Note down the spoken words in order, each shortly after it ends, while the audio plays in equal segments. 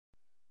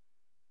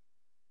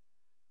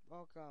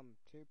welcome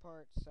to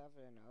part 7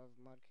 of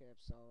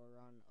Mudkip's solo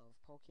run of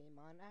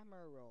Pokemon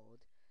Emerald.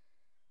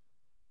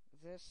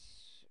 This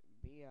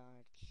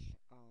biatch,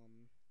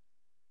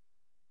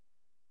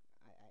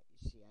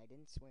 I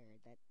didn't swear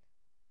that,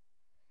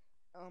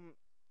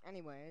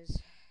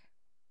 anyways,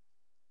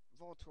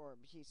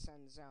 Voltorb, he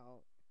sends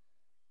out,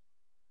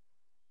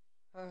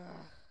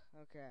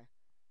 okay.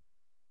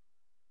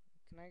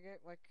 Can I get,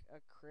 like, a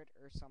crit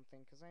or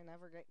something? Because I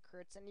never get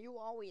crits, and you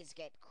always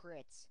get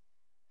crits.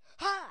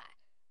 Ha!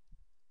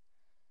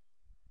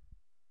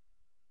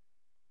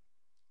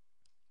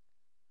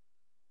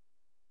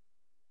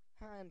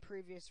 In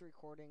previous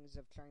recordings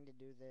of trying to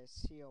do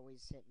this, he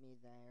always hit me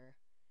there.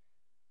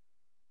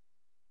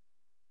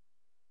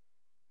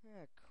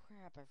 Ah,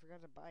 crap, I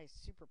forgot to buy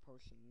super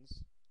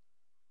potions.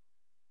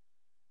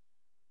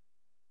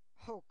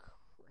 Oh,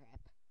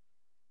 crap.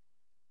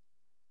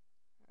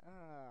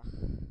 Ugh.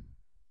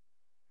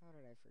 How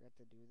did I forget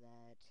to do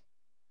that?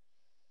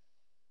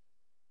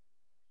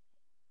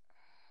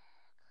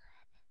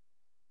 Crap.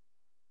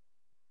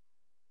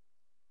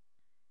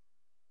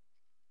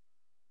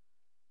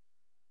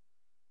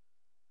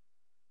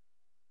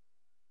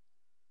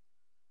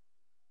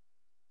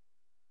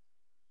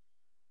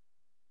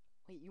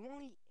 Wait,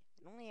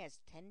 it only has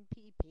 10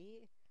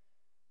 PP?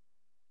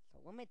 The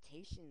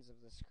limitations of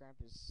this crap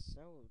is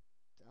so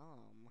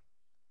dumb.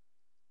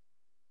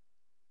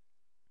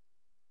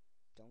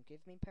 Don't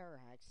give me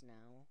Parahacks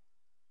now.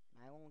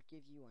 I won't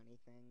give you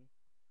anything.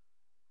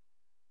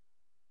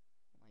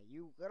 Why,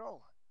 you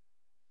little...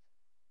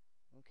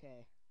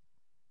 Okay.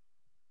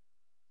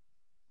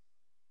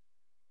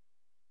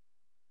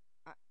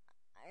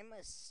 I'm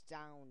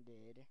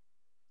astounded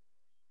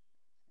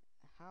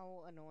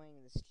how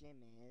annoying this gym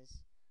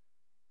is.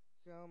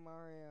 Go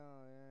Mario.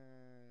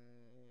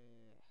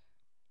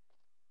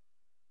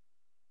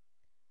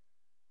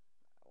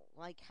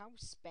 Like how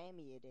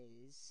spammy it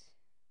is.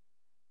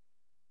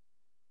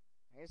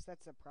 I guess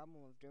that's the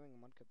problem of doing a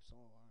Mudkip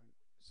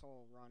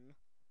solo run.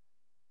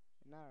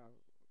 Not a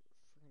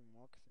freaking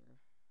walkthrough.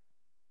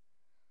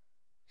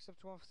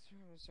 Except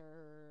walkthroughs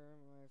are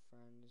my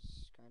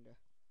friends, kinda.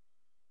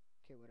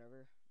 Okay,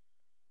 whatever.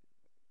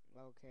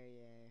 Okay,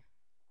 yay.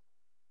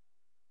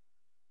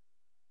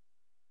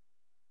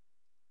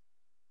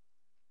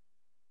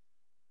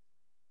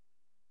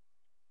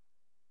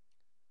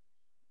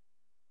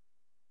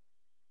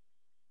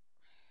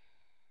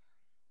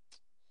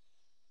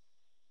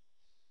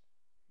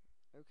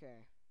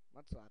 Okay,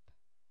 what's up?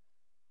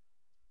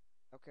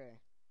 Okay,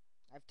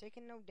 I've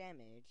taken no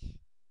damage.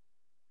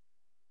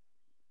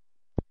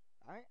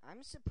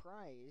 I'm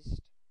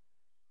surprised.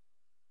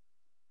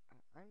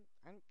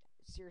 I'm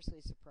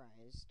seriously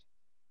surprised.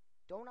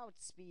 Don't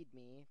outspeed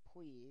me,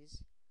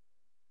 please.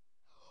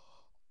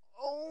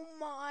 Oh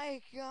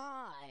my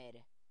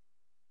god!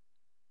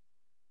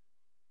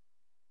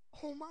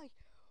 Oh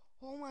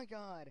my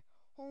god!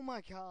 Oh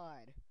my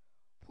god!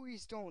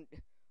 Please don't.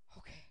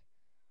 Okay.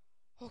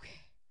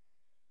 Okay.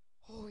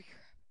 Holy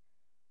crap.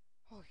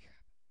 Holy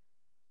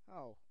crap.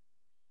 Oh.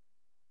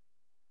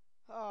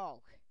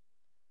 Oh.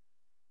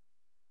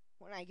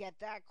 When I get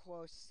that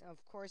close,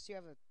 of course you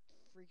have a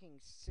freaking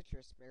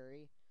citrus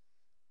berry.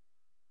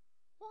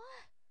 What?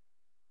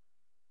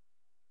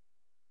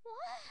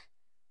 What?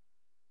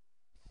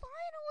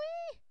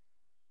 Finally?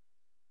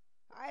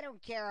 I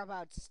don't care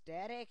about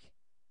static.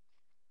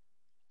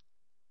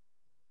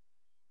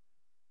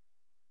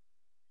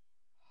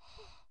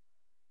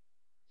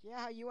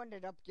 Yeah, you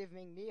ended up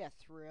giving me a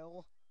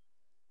thrill.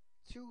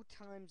 2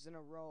 times in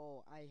a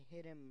row, I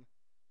hit him.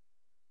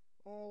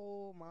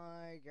 Oh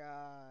my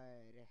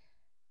god.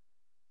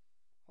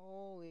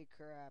 Holy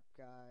crap,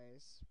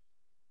 guys.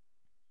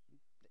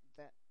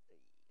 That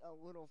a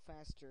little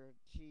faster.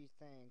 Gee,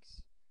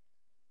 thanks.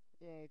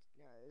 Yeah,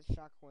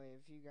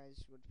 Shockwave. You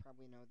guys would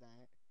probably know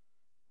that.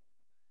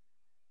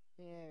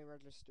 Yay,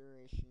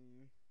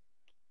 registration.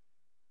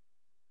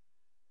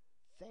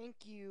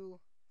 Thank you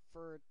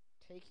for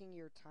taking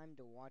your time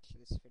to watch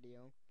this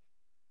video.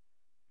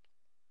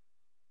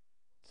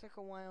 It took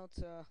a while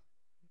to...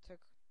 It took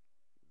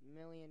a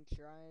million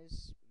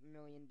tries.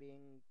 Million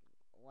being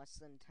less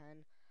than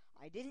 10.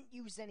 I didn't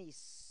use any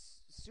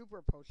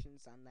super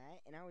potions on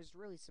that, and I was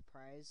really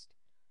surprised.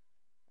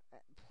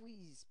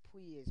 Please,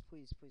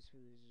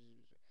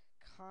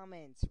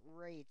 comment,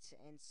 rate,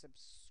 and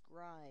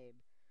subscribe.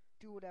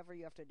 Do whatever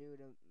you have to do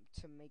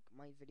to make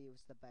my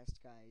videos the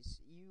best, guys.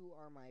 You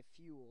are my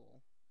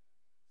fuel.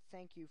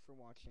 Thank you for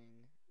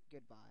watching.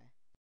 Goodbye.